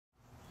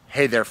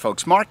Hey there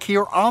folks, Marc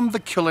here on the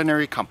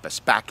Culinary Compass,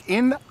 back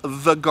in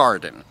the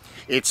garden.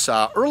 It's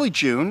early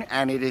June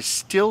and it is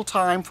still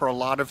time for a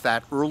lot of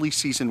that early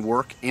season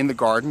work in the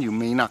garden. You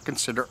may not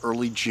consider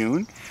early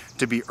June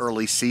to be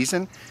early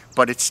season,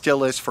 but it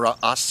still is for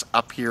us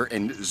up here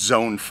in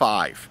Zone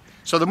 5.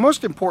 So the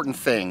most important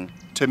thing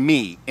to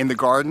me in the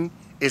garden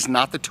is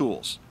not the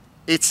tools.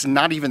 It's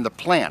not even the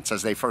plants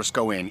as they first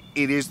go in.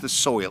 It is the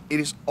soil.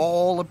 It is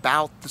all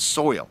about the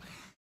soil.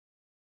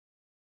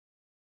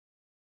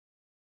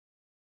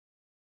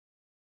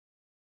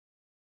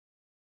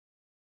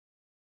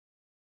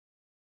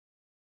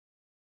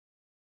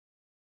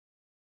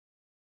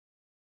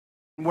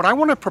 What I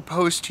want to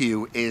propose to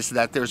you is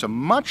that there's a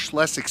much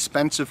less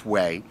expensive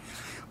way,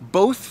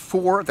 both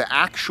for the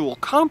actual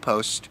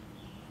compost,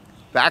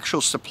 the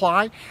actual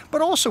supply,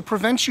 but also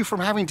prevents you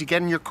from having to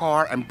get in your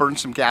car and burn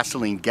some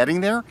gasoline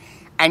getting there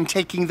and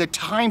taking the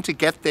time to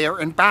get there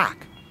and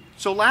back.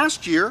 So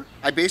last year,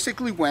 I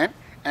basically went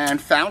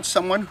and found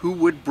someone who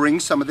would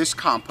bring some of this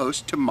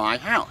compost to my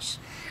house.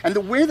 And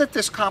the way that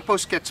this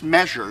compost gets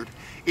measured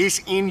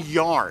is in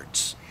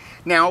yards.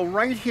 Now,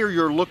 right here,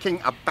 you're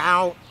looking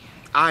about,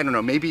 I don't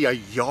know, maybe a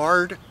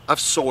yard of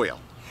soil.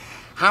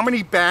 How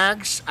many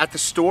bags at the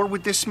store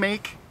would this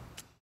make?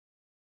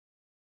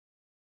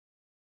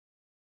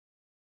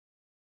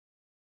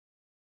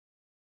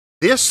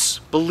 This,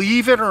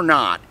 believe it or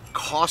not,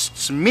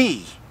 costs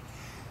me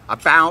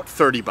about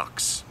 30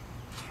 bucks.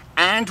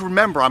 And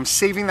remember, I'm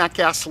saving that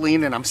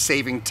gasoline and I'm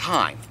saving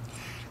time.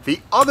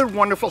 The other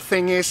wonderful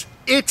thing is,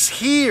 it's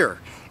here.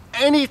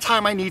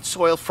 Anytime I need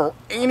soil for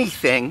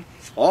anything,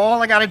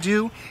 all I gotta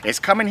do is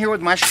come in here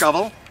with my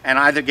shovel and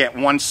either get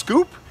one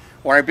scoop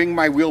or I bring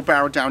my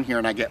wheelbarrow down here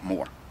and I get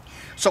more.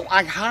 So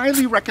I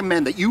highly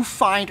recommend that you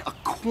find a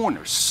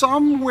corner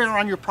somewhere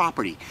on your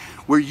property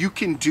where you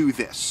can do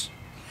this.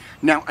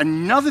 Now,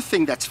 another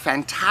thing that's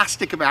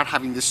fantastic about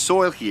having this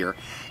soil here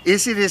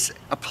is it is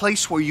a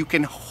place where you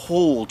can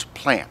hold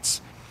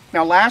plants.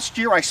 Now, last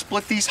year I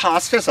split these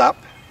hostas up.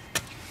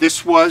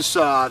 This was,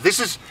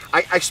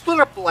 I split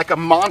up like a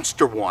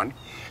monster one,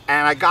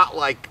 and I got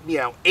like,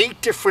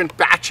 8 different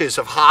batches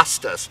of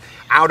hostas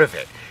out of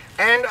it.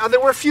 And there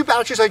were a few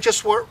batches I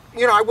just were,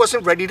 I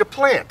wasn't ready to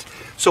plant.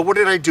 So what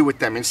did I do with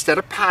them? Instead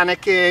of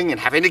panicking and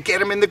having to get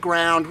them in the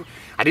ground,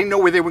 I didn't know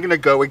where they were gonna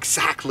go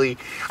exactly.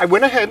 I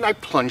went ahead and I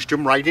plunged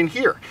them right in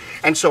here.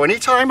 And so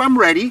anytime I'm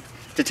ready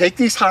to take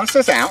these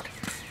hostas out,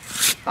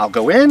 I'll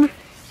go in,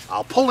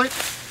 I'll pull it,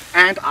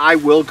 and I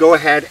will go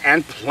ahead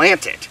and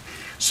plant it.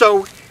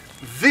 So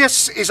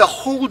this is a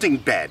holding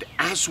bed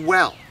as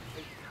well.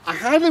 I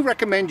highly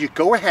recommend you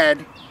go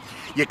ahead,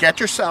 you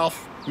get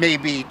yourself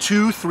maybe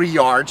 2-3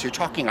 yards, you're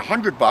talking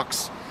 100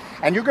 bucks,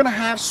 and you're gonna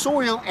have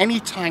soil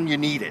anytime you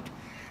need it.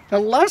 Now,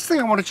 the last thing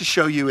I wanted to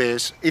show you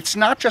is, it's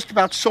not just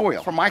about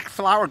soil. For my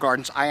flower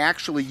gardens, I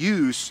actually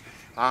use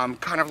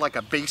kind of like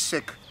a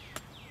basic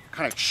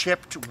kind of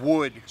chipped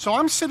wood. So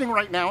I'm sitting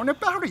right now in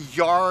about a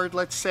yard,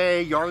 let's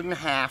say, yard and a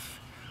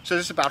half. So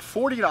this is about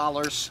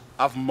 $40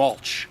 of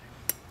mulch.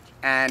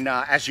 And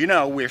as you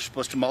know, we're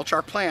supposed to mulch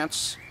our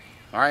plants,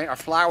 all right, our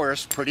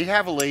flowers pretty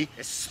heavily,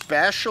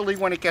 especially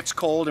when it gets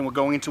cold and we're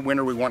going into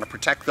winter. We want to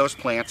protect those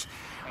plants.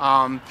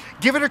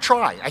 Give it a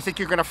try. I think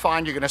you're going to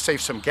find you're going to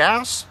save some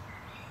gas.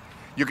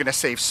 You're going to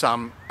save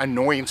some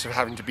annoyance of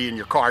having to be in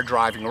your car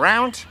driving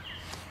around.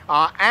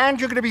 And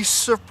you're going to be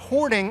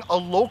supporting a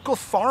local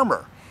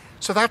farmer.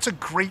 So that's a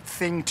great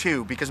thing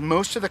too, because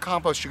most of the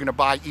compost you're going to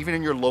buy, even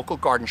in your local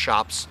garden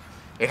shops,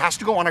 it has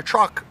to go on a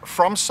truck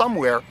from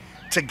somewhere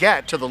to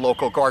get to the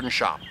local garden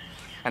shop.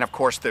 And of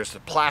course, there's the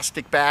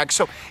plastic bag.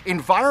 So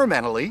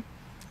environmentally,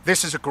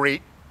 this is a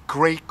great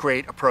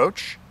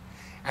approach.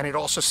 And it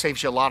also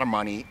saves you a lot of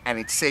money and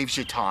it saves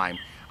you time.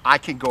 I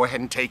can go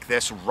ahead and take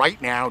this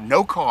right now,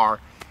 no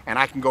car, and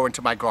I can go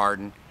into my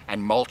garden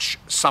and mulch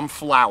some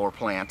flower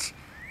plants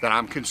that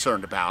I'm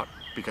concerned about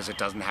because it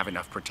doesn't have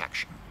enough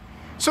protection.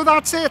 So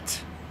that's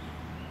it.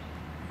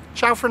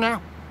 Ciao for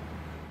now.